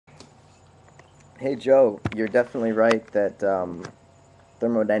Hey Joe, you're definitely right that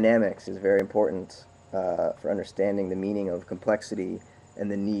thermodynamics is very important for understanding the meaning of complexity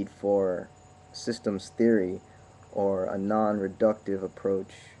and the need for systems theory or a non-reductive approach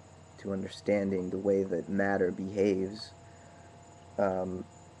to understanding the way that matter behaves. Um,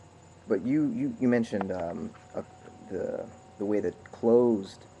 but you mentioned the, the way that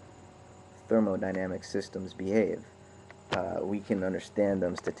closed thermodynamic systems behave. We can understand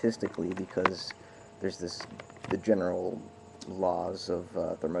them statistically because there's the general laws of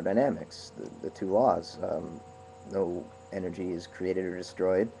thermodynamics, the two laws. No energy is created or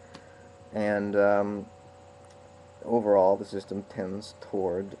destroyed, and overall the system tends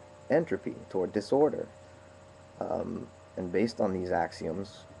toward entropy, toward disorder. And based on these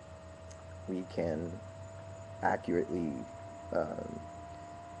axioms, we can accurately um,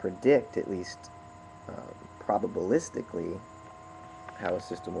 predict, at least probabilistically, how a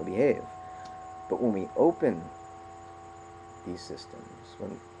system will behave. But when we open these systems,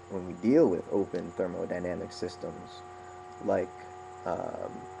 when we deal with open thermodynamic systems like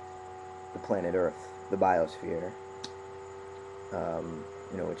um, the planet Earth, the biosphere,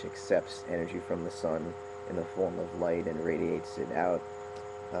 which accepts energy from the sun in the form of light and radiates it out,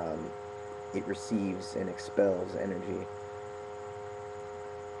 um, it receives and expels energy.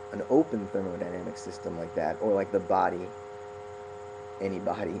 An open thermodynamic system like that, or like the body, any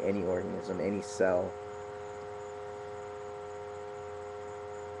organism, any cell,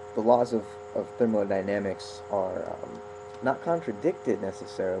 the laws of thermodynamics are not contradicted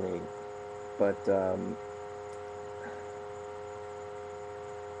necessarily, but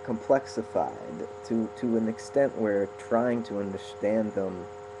complexified to an extent where trying to understand them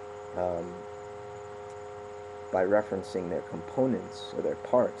um, by referencing their components or their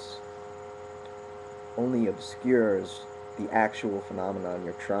parts only obscures the actual phenomenon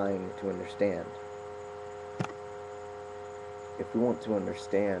you're trying to understand. If we want to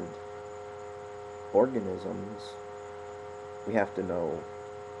understand organisms, we have to know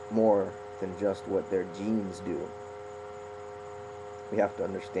more than just what their genes do. We have to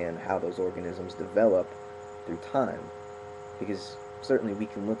understand how those organisms develop through time, because certainly we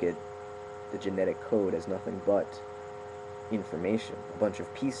can look at the genetic code as nothing but information, a bunch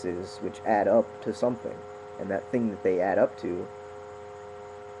of pieces which add up to something, and that thing that they add up to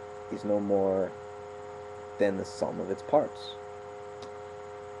is no more than the sum of its parts.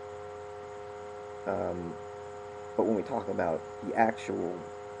 Um, but when we talk about the actual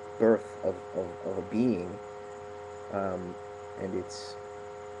birth of a being, and its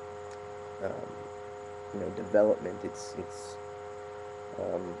um, development, its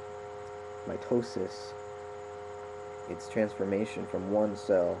um, mitosis, its transformation from one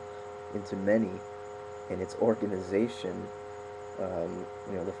cell into many, and its organization,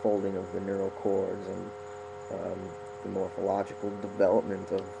 the folding of the neural cords and the morphological development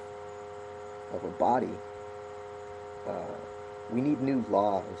of a body, uh, we need new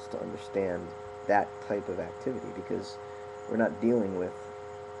laws to understand that type of activity, because we're not dealing with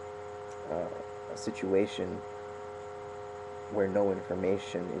a situation where no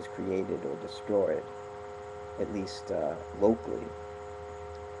information is created or destroyed, at least locally.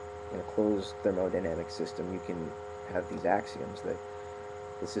 In a closed thermodynamic system, you can have these axioms that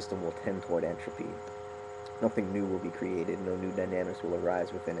the system will tend toward entropy. Nothing new will be created, no new dynamics will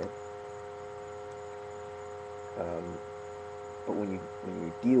arise within it. Um, but when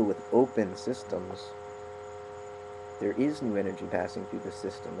you deal with open systems, there is new energy passing through the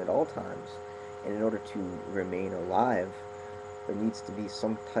system at all times. And in order to remain alive, there needs to be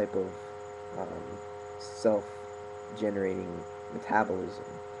some type of self-generating metabolism.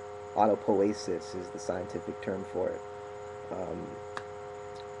 Autopoiesis is the scientific term for it. Um,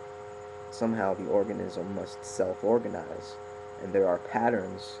 Somehow the organism must self-organize, and there are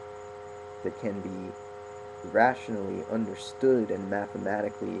patterns that can be rationally understood and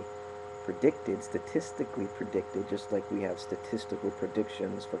mathematically predicted, statistically predicted, just like we have statistical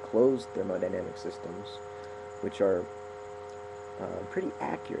predictions for closed thermodynamic systems, which are pretty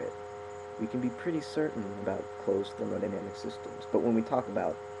accurate. We can be pretty certain about closed thermodynamic systems. But when we talk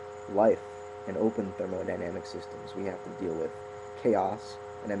about life and open thermodynamic systems, we have to deal with chaos,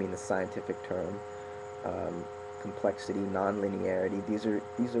 and I mean the scientific term, complexity, nonlinearity.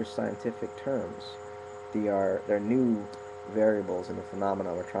 These are scientific terms. They're new variables in the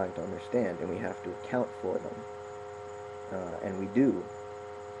phenomena we're trying to understand, and we have to account for them. And we do.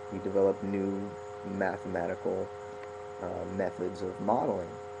 We develop new mathematical methods of modeling,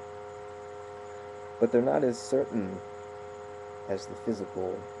 but they're not as certain as the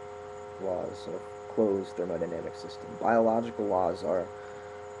physical laws of closed thermodynamic system. Biological laws are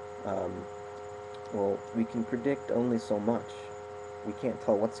um, Well, we can predict only so much. We can't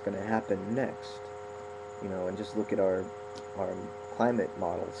tell what's going to happen next. And just look at our climate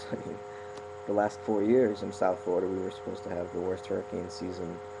models. I mean, the last 4 years in South Florida, we were supposed to have the worst hurricane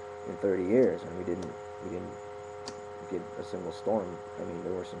season in 30 years, and we didn't get a single storm. I mean,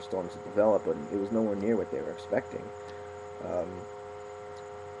 there were some storms that developed, but it was nowhere near what they were expecting. Um,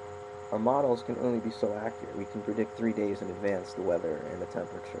 our models can only be so accurate. We can predict 3 days in advance the weather and the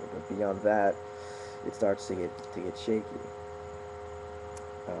temperature, but beyond that, it starts to get shaky.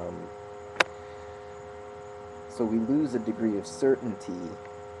 Um, so we lose a degree of certainty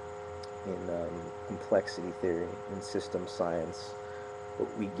in complexity theory in system science, but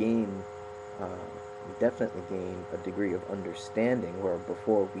we definitely gain a degree of understanding where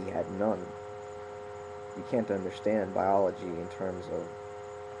before we had none. We can't understand biology in terms of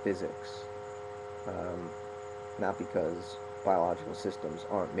physics, um, not because biological systems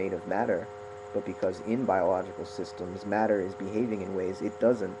aren't made of matter, but because in biological systems, matter is behaving in ways it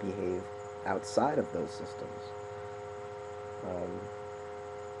doesn't behave outside of those systems. Um,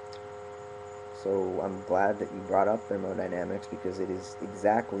 So I'm glad that you brought up thermodynamics because it is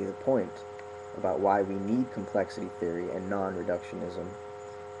exactly the point about why we need complexity theory and non-reductionism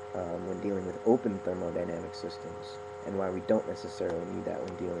when dealing with open thermodynamic systems, and why we don't necessarily need that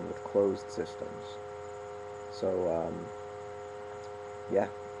when dealing with closed systems. So yeah,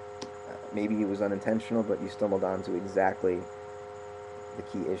 maybe it was unintentional, but you stumbled onto exactly the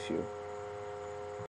key issue.